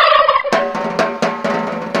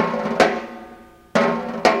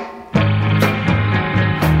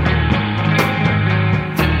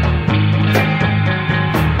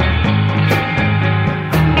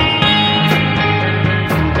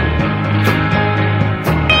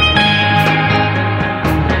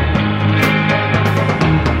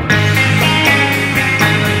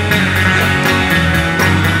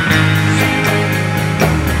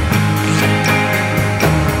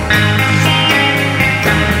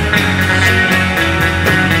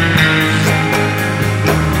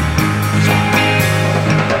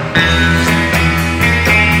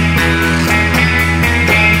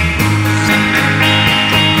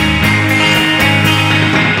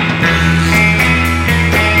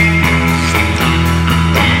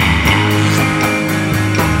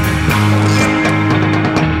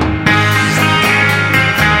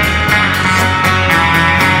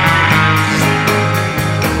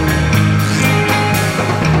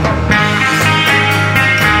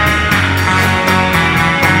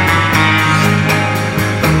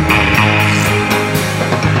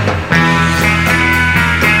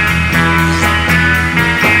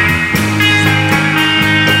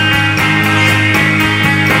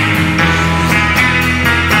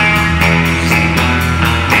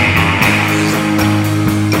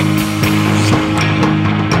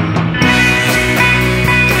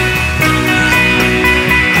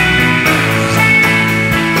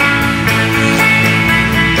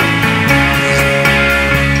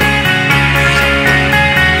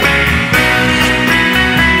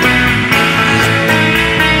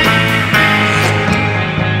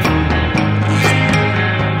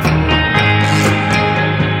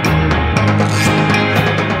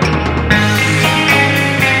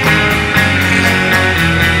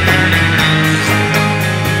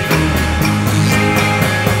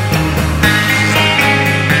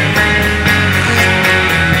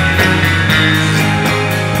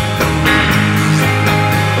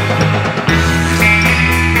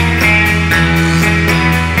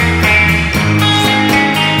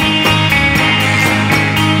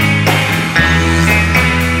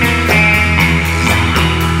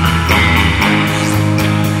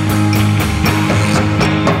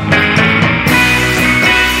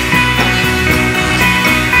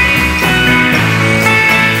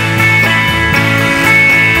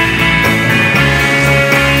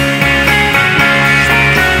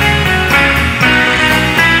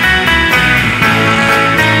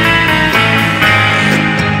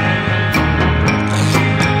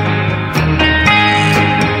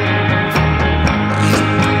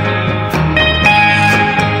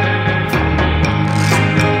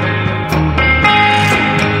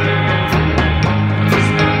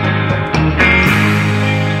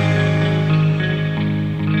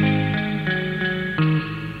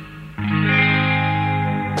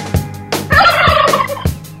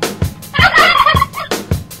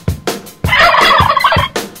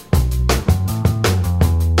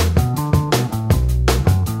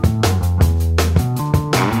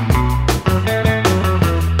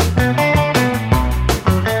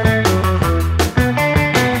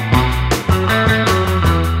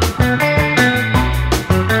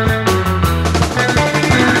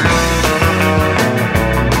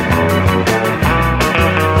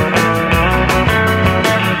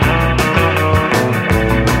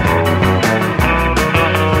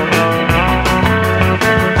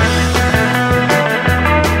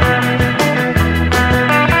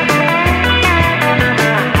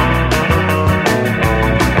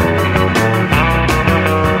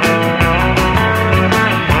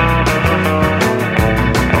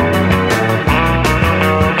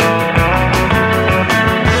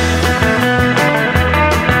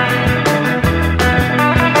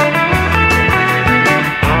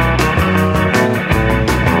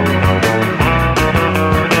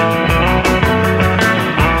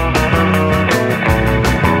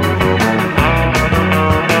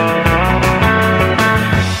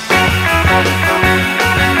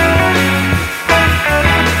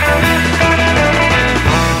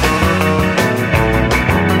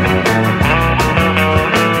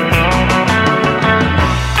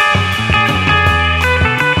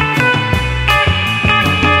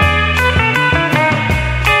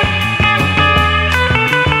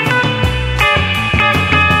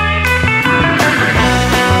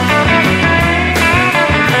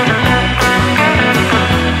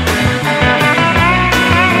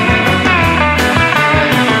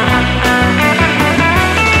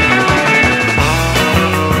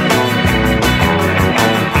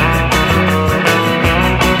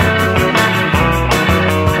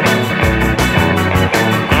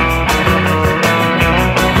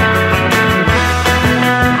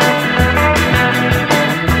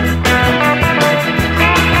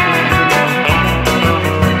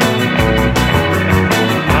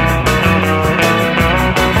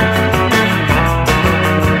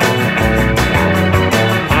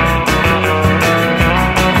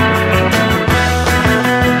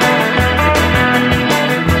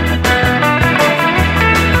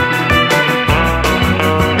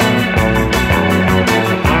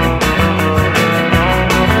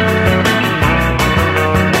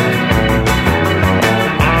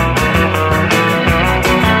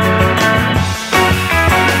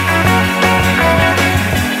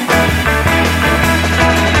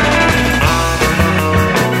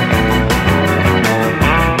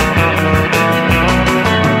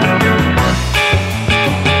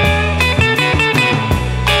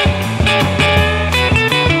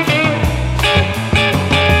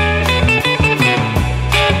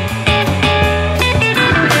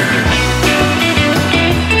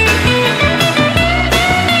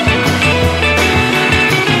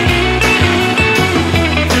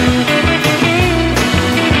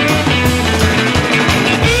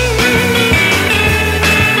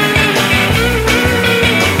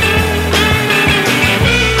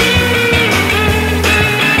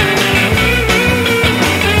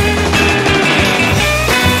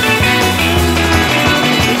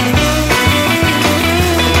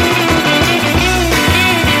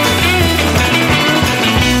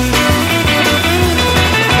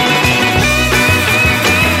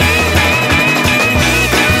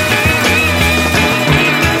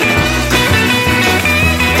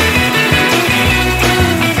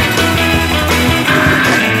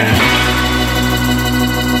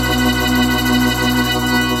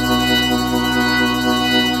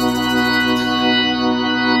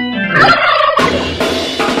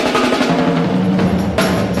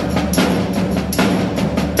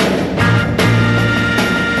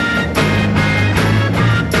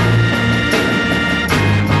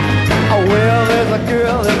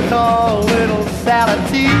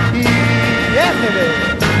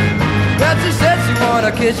 She said she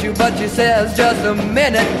wanna kiss you, but she says just a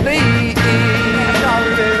minute, please.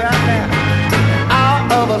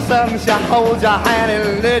 All of a sudden she holds your hand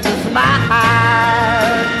and let you smile.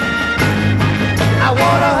 I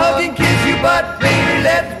wanna hug and kiss you, but baby,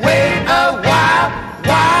 let's wait a while.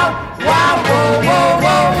 Wow, wow, whoa, whoa,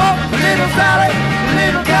 whoa, whoa. Little Sally,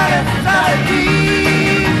 Sally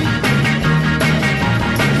please.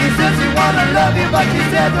 She says she wanna love you, but she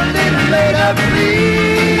says a little later,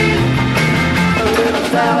 please. A little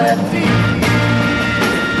Sally please.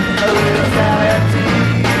 A little Sally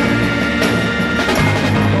please.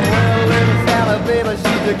 Well, little Sally, baby,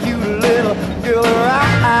 she's a cute little girl,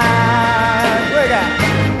 right? Look out.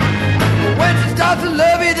 When she starts to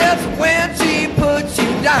love you, that's when she puts you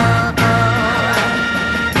down.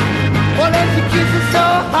 Well, then she kisses so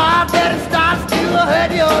hard that it starts to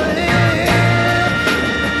hurt your lips.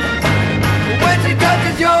 When she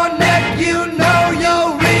touches your neck, you know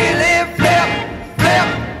you'll really flip, flip.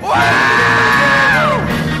 Wow!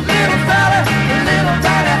 Little Sally, little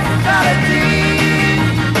tiny Sally Jean.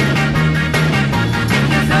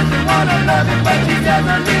 She says she wanna love you, but she says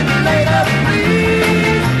a little later,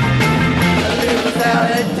 please. A little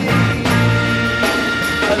Sally Jean.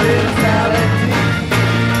 A little Sally Jean.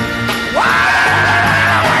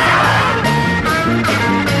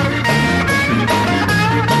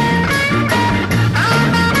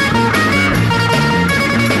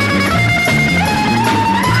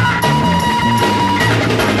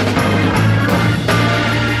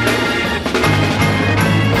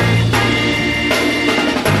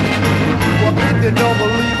 If you don't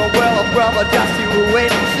believe me, well, brother, just you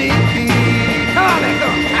wait and see. Come on, let's go.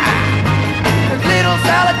 Cause little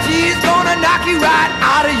Sally G's gonna knock you right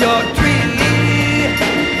out of your tree.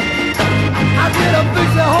 I did a fix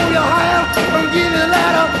to hold your hand and give you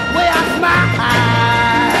that way I smile.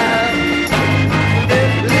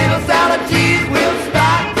 Little Sally G's will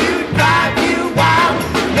start to drive you wild,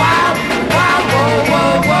 wild, wild. Whoa,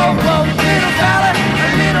 whoa, whoa, whoa. Little Sally,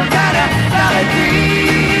 little tiny Sally G.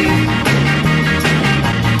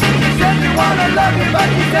 Wanna love you, but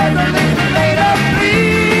she says a little later,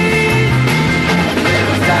 please.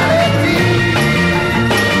 Little Sally please.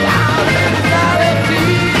 Oh, little Sally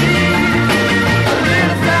please.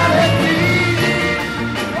 Little Sally please.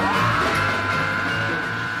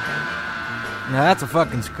 Now that's a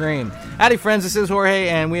fucking scream. Howdy, friends. This is Jorge,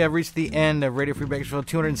 and we have reached the end of Radio Free Bakersfield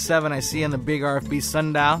 207. I see on the big RFB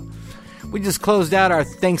sundial. We just closed out our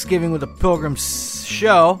Thanksgiving with the Pilgrims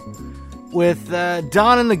show with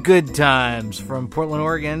Dawn and the Good Times from Portland,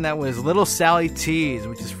 Oregon. That was Little Sally Tease,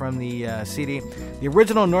 which is from the CD, the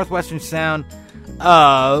original Northwestern sound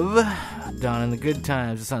of Dawn and the Good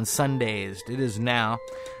Times. It's on Sundays. It is now.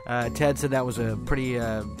 Ted said that was a pretty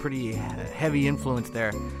heavy influence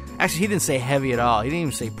there. Actually, he didn't say heavy at all. He didn't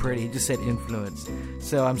even say pretty. He just said influence.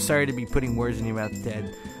 So I'm sorry to be putting words in your mouth,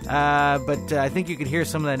 Ted. But I think you could hear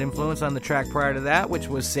some of that influence on the track prior to that, which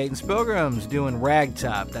was Satan's Pilgrims doing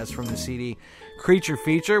Ragtop. That's from the CD Creature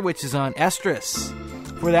Feature, which is on Estrus.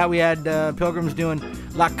 For that, we had Pilgrims doing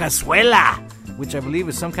La Cazuela, which I believe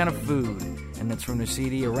is some kind of food. And that's from the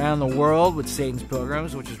CD Around the World with Satan's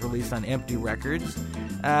Pilgrims, which is released on Empty Records.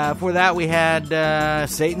 For that, we had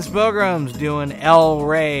Satan's Pilgrims doing El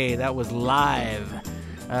Rey. That was live.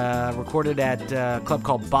 Recorded at a club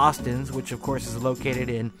called Boston's, which of course is located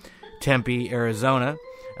in Tempe, Arizona.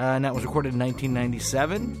 And that was recorded in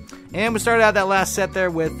 1997. And we started out that last set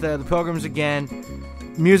there with the Pilgrims again.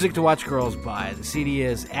 Music to Watch Girls By. The CD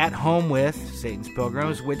is At Home With Satan's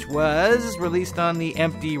Pilgrims, which was released on the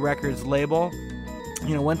Empty Records label.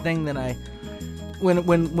 You know, one thing that when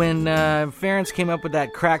Ferentz came up with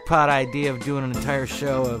that crackpot idea of doing an entire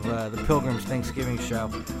show of the Pilgrims Thanksgiving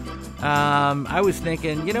show, I was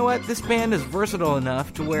thinking, you know what, this band is versatile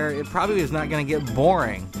enough to where it probably is not going to get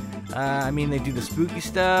boring. I mean, they do the spooky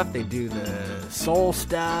stuff, they do the soul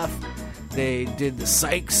stuff, they did the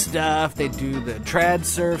psych stuff, they do the trad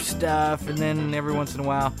surf stuff, and then every once in a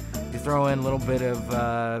while you throw in a little bit of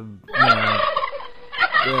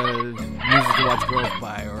Music to Watch Girls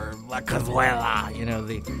By, or La Cazuela,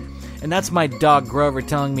 and that's my dog Grover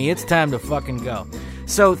telling me it's time to fucking go.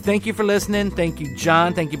 So thank you for listening. Thank you,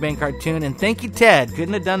 John. Thank you, Ben Cartoon. And thank you, Ted.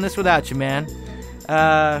 Couldn't have done this without you, man.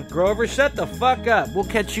 Grover, shut the fuck up. We'll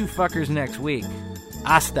catch you fuckers next week.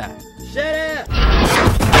 Hasta. Shut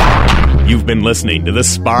up. You've been listening to the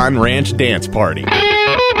Spawn Ranch Dance Party. Give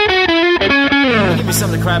me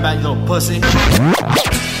something to cry about, you little pussy.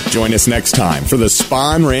 Join us next time for the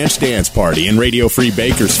Spawn Ranch Dance Party in Radio Free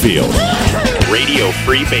Bakersfield. Radio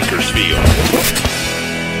Free Bakersfield.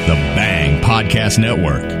 The Bang Podcast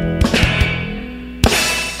Network.